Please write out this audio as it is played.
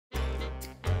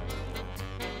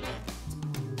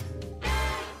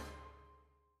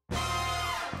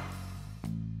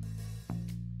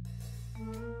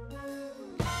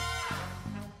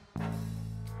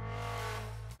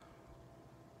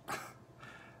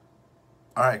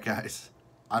Alright guys,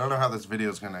 I don't know how this video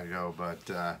is going to go,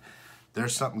 but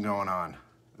there's something going on.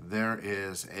 There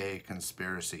is a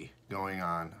conspiracy going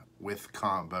on with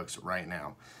comic books right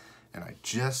now. And I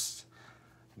just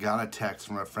got a text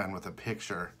from a friend with a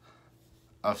picture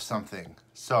of something.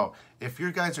 So, if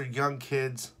you guys are young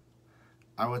kids,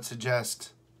 I would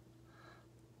suggest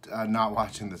not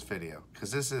watching this video.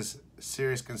 Because this is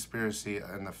serious conspiracy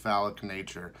in the phallic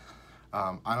nature.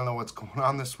 I don't know what's going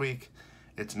on this week.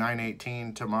 It's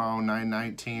 9/18, tomorrow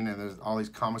 9/19, and there's all these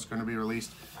comics going to be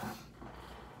released.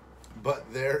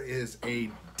 But there is a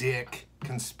dick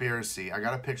conspiracy. I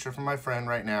got a picture from my friend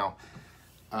right now,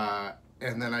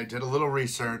 and then I did a little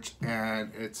research,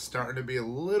 and it's starting to be a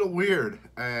little weird,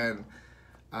 and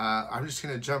I'm just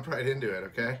going to jump right into it,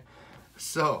 okay?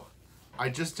 So, I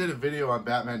just did a video on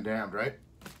Batman Damned, right?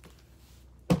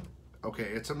 Okay,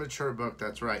 it's a mature book,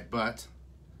 that's right, but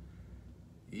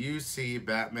you see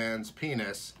Batman's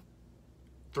penis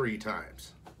 3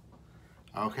 times.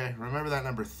 Okay, remember that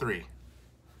number 3.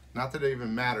 Not that it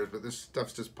even matters, but this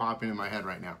stuff's just popping in my head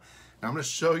right now. Now I'm going to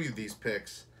show you these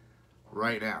pics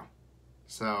right now.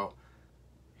 So,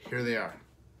 here they are.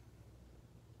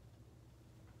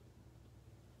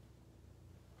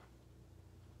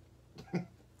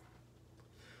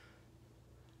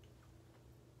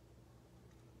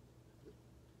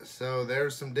 So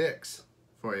there's some dicks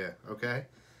for you, okay?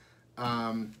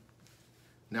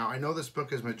 Now, I know this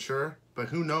book is mature, but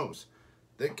who knows?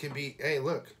 That could be, hey,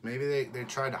 look, maybe they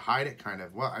tried to hide it, kind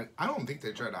of. Well, I don't think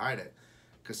they tried to hide it,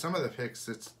 because some of the pics,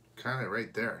 it's kind of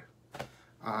right there.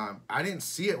 I didn't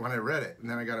see it when I read it, and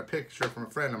then I got a picture from a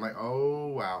friend. I'm like, oh,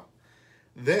 wow.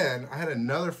 Then I had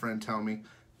another friend tell me,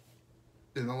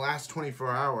 in the last 24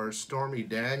 hours, Stormy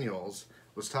Daniels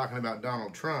was talking about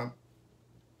Donald Trump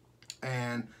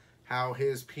and how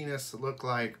his penis looked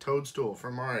like Toadstool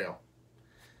from Mario.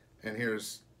 And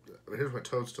here's what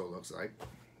Toadstool looks like.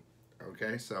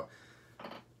 Okay, so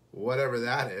whatever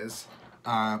that is,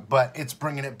 but it's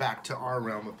bringing it back to our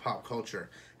realm of pop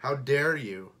culture. How dare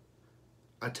you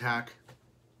attack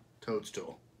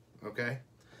Toadstool? Okay,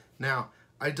 now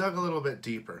I dug a little bit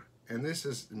deeper, and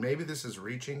maybe this is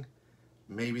reaching,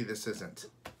 maybe this isn't.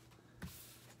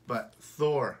 But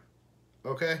Thor,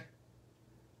 okay?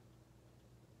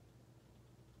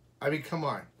 I mean, come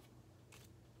on.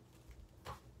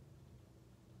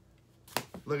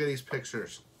 Look at these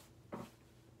pictures.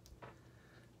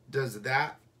 Does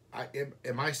that,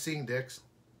 am I seeing dicks?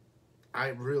 I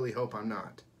really hope I'm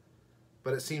not.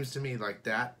 But it seems to me like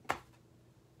that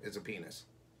is a penis.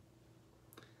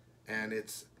 And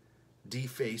it's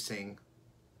defacing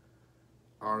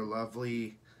our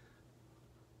lovely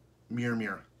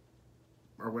mirror,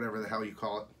 or whatever the hell you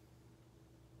call it.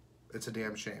 It's a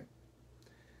damn shame.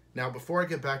 Now, before I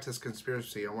get back to this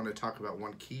conspiracy, I want to talk about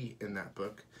one key in that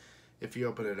book. If you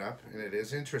open it up, and it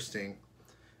is interesting,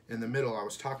 in the middle, I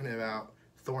was talking about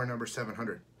Thor number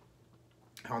 700.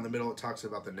 How in the middle it talks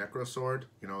about the Necro Sword,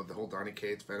 you know, the whole Donny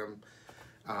Cates Venom,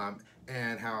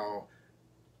 and how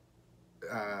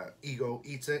Ego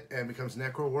eats it and becomes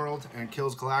Necro World and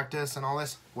kills Galactus and all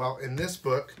this. Well, in this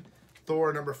book,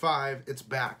 Thor number 5, it's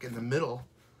back in the middle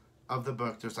of the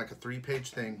book. There's like a 3-page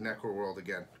thing, Necro World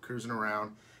again, cruising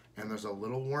around, and there's a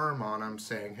little worm on him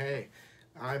saying, hey,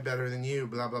 I'm better than you,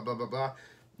 blah, blah, blah, blah, blah.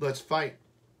 Let's fight.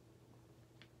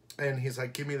 And he's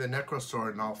like, give me the Necro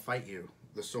Sword and I'll fight you.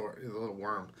 The sword, the little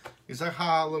worm. He's like,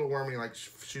 ha, little worm. He like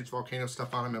shoots volcano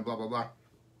stuff on him and blah, blah, blah.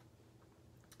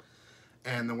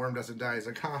 And the worm doesn't die. He's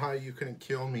like, ha, ha, you couldn't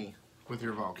kill me with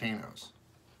your volcanoes.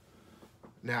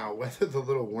 Now, whether the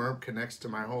little worm connects to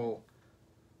my whole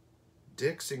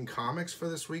dicks in comics for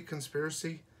this week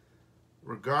conspiracy,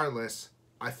 regardless,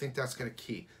 I think that's going to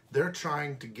key. They're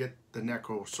trying to get the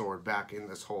Necro Sword back in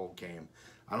this whole game.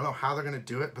 I don't know how they're going to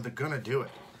do it, but they're going to do it.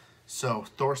 So,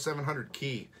 Thor 700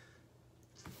 key.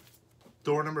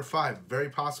 Thor number 5, very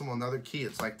possible another key.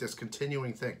 It's like this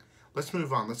continuing thing. Let's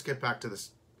move on. Let's get back to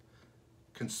this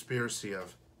conspiracy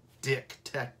of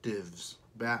dick-tectives.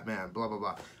 Batman, blah, blah,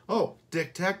 blah. Oh,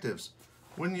 dick-tectives.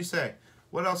 Wouldn't you say?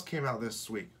 What else came out this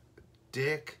week?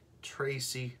 Dick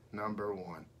Tracy number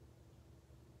 1.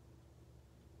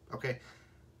 Okay.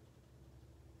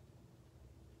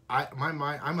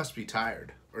 I must be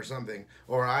tired or something,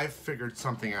 or I figured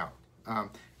something out.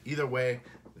 Either way,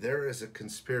 there is a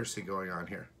conspiracy going on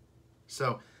here.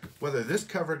 So, whether this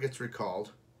cover gets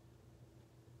recalled,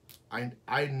 I'm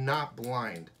not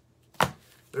blind.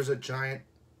 There's a giant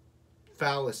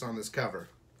phallus on this cover.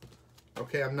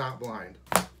 Okay, I'm not blind.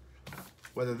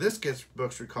 Whether this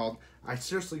book's recalled, I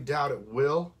seriously doubt it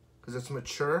will, because it's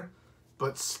mature,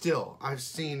 but still, I've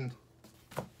seen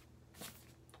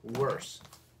worse.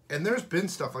 And there's been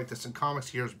stuff like this in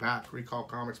comics years back, Recall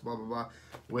Comics, blah, blah, blah,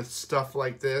 with stuff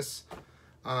like this.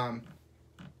 But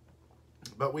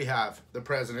we have the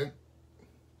President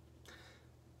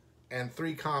and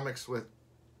 3 comics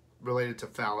related to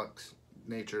phallics,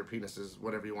 nature, penises,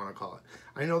 whatever you want to call it.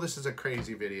 I know this is a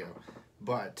crazy video,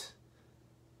 but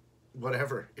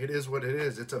whatever. It is what it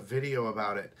is. It's a video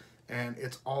about it, and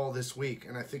it's all this week,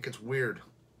 and I think it's weird.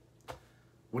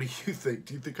 What do you think?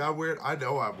 Do you think I'm weird? I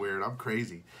know I'm weird. I'm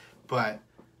crazy. But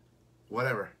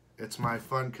whatever. It's my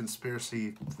fun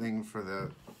conspiracy thing for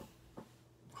the,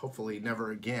 hopefully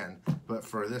never again, but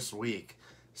for this week,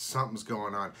 something's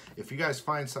going on. If you guys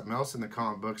find something else in the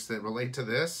comic books that relate to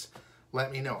this,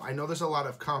 let me know. I know there's a lot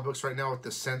of comic books right now with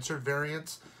the censored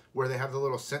variants where they have the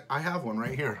little, I have one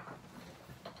right here.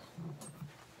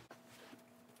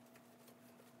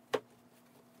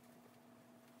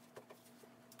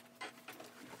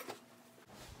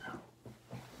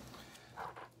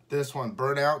 This one,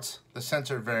 Burnouts, the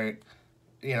censored variant,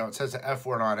 you know, it says the F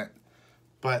word on it.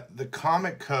 But the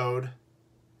comic code,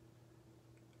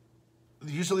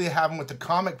 usually they have them with the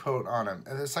comic code on them.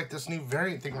 And it's like this new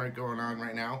variant thing going on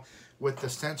right now with the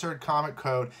censored comic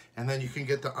code, and then you can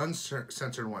get the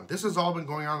uncensored one. This has all been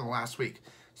going on in the last week.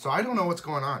 So I don't know what's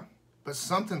going on, but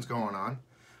something's going on.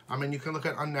 I mean, you can look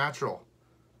at Unnatural.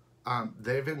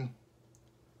 They've been...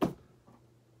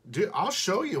 Dude, I'll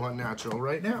show you Unnatural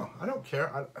right now. I don't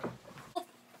care.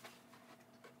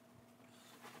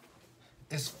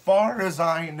 As far as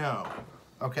I know,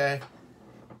 okay,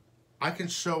 I can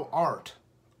show art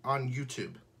on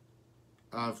YouTube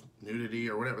of nudity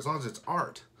or whatever, as long as it's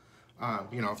art.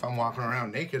 You know, if I'm walking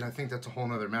around naked, I think that's a whole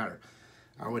nother matter.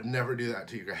 I would never do that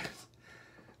to you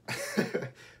guys.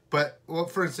 But, well,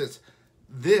 for instance,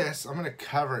 this, I'm going to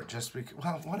cover it just because,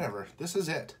 well, whatever. This is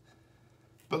it.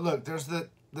 But look, there's the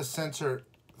censor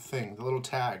thing, the little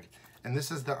tag. And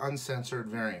this is the uncensored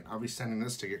variant. I'll be sending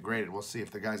this to get graded. We'll see if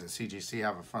the guys at CGC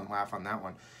have a fun laugh on that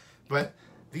one. But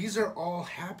these are all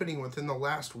happening within the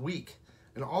last week.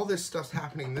 And all this stuff's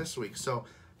happening this week. So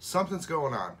something's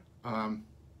going on.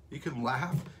 You can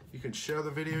laugh. You can share the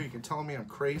video. You can tell me I'm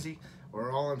crazy. Or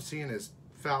all I'm seeing is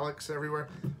phallics everywhere.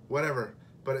 Whatever.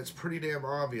 But it's pretty damn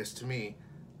obvious to me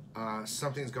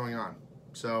something's going on.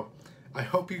 So I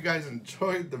hope you guys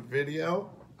enjoyed the video.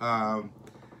 I'm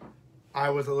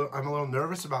a little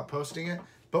nervous about posting it,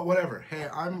 but whatever. Hey,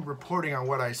 I'm reporting on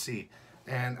what I see.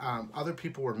 And other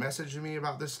people were messaging me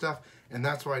about this stuff, and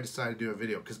that's why I decided to do a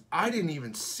video, because I didn't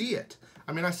even see it.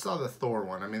 I mean, I saw the Thor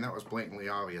one. I mean, that was blatantly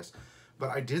obvious. But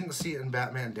I didn't see it in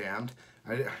Batman Damned.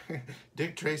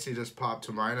 Dick Tracy just popped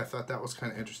to mind. I thought that was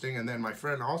kind of interesting. And then my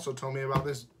friend also told me about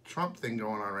this Trump thing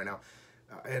going on right now.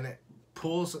 And it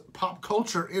pulls pop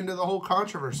culture into the whole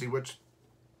controversy, which...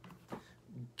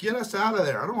 Get us out of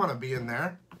there. I don't want to be in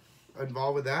there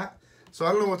involved with that. So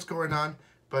I don't know what's going on,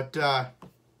 but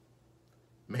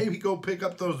maybe go pick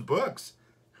up those books.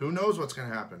 Who knows what's going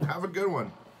to happen. Have a good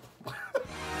one.